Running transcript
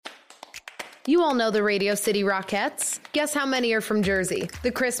You all know the Radio City Rockettes. Guess how many are from Jersey? The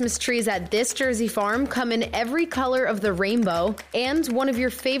Christmas trees at this Jersey farm come in every color of the rainbow, and one of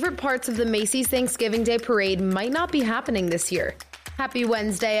your favorite parts of the Macy's Thanksgiving Day Parade might not be happening this year. Happy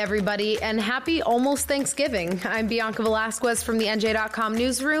Wednesday, everybody, and happy almost Thanksgiving. I'm Bianca Velasquez from the NJ.com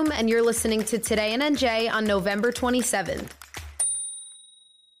newsroom, and you're listening to Today in NJ on November 27th.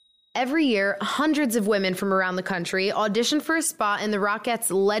 Every year, hundreds of women from around the country audition for a spot in the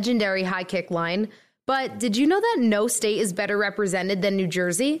Rockettes' legendary high kick line. But did you know that no state is better represented than New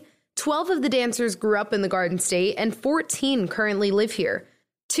Jersey? 12 of the dancers grew up in the Garden State, and 14 currently live here.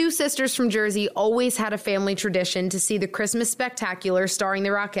 Two sisters from Jersey always had a family tradition to see the Christmas Spectacular starring the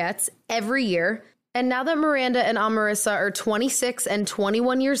Rockettes every year. And now that Miranda and Amarissa are 26 and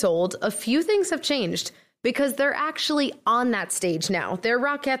 21 years old, a few things have changed. Because they're actually on that stage now. They're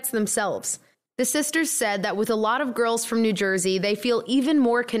Rockettes themselves. The sisters said that with a lot of girls from New Jersey, they feel even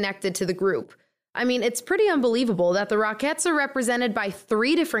more connected to the group. I mean, it's pretty unbelievable that the Rockettes are represented by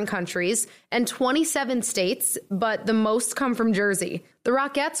 3 different countries and 27 states, but the most come from Jersey. The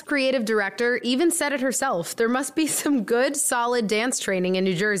Rockettes' creative director even said it herself. There must be some good, solid dance training in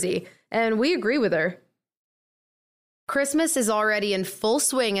New Jersey, and we agree with her. Christmas is already in full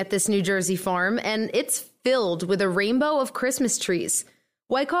swing at this New Jersey farm, and it's filled with a rainbow of Christmas trees.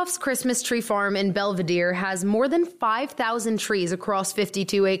 Wyckoff's Christmas Tree Farm in Belvedere has more than 5,000 trees across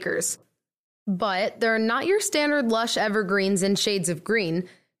 52 acres. But they're not your standard lush evergreens and shades of green.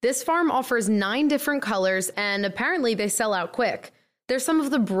 This farm offers 9 different colors, and apparently they sell out quick. They're some of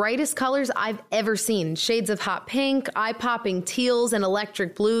the brightest colors I've ever seen. Shades of hot pink, eye-popping teals, and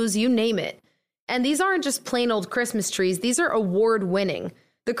electric blues, you name it. And these aren't just plain old Christmas trees, these are award-winning.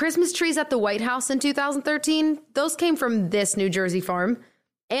 The Christmas trees at the White House in 2013, those came from this New Jersey farm.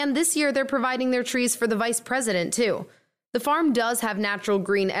 And this year they're providing their trees for the vice president too. The farm does have natural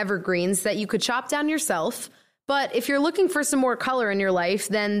green evergreens that you could chop down yourself, but if you're looking for some more color in your life,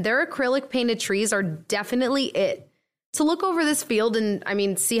 then their acrylic painted trees are definitely it. To look over this field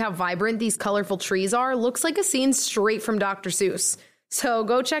and, see how vibrant these colorful trees are, looks like a scene straight from Dr. Seuss. So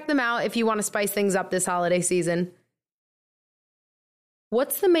go check them out if you want to spice things up this holiday season.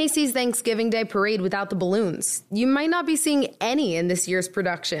 What's the Macy's Thanksgiving Day Parade without the balloons? You might not be seeing any in this year's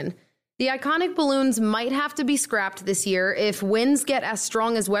production. The iconic balloons might have to be scrapped this year if winds get as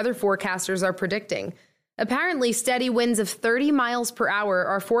strong as weather forecasters are predicting. Apparently, steady winds of 30 miles per hour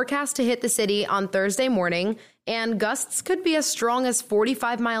are forecast to hit the city on Thursday morning, and gusts could be as strong as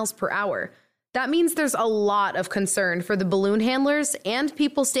 45 miles per hour. That means there's a lot of concern for the balloon handlers and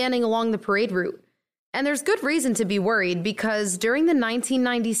people standing along the parade route. And there's good reason to be worried because during the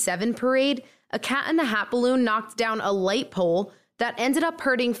 1997 parade, a Cat in the Hat balloon knocked down a light pole that ended up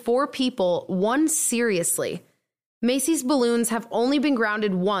hurting 4 people, one seriously. Macy's balloons have only been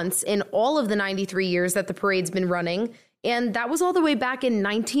grounded once in all of the 93 years that the parade's been running, and that was all the way back in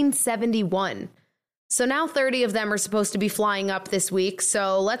 1971. So now 30 of them are supposed to be flying up this week,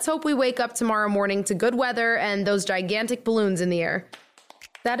 so let's hope we wake up tomorrow morning to good weather and those gigantic balloons in the air.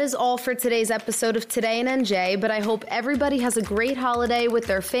 That is all for today's episode of Today in NJ, but I hope everybody has a great holiday with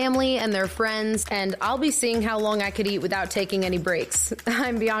their family and their friends, and I'll be seeing how long I could eat without taking any breaks.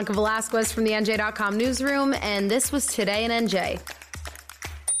 I'm Bianca Velasquez from the NJ.com newsroom, and this was Today in NJ.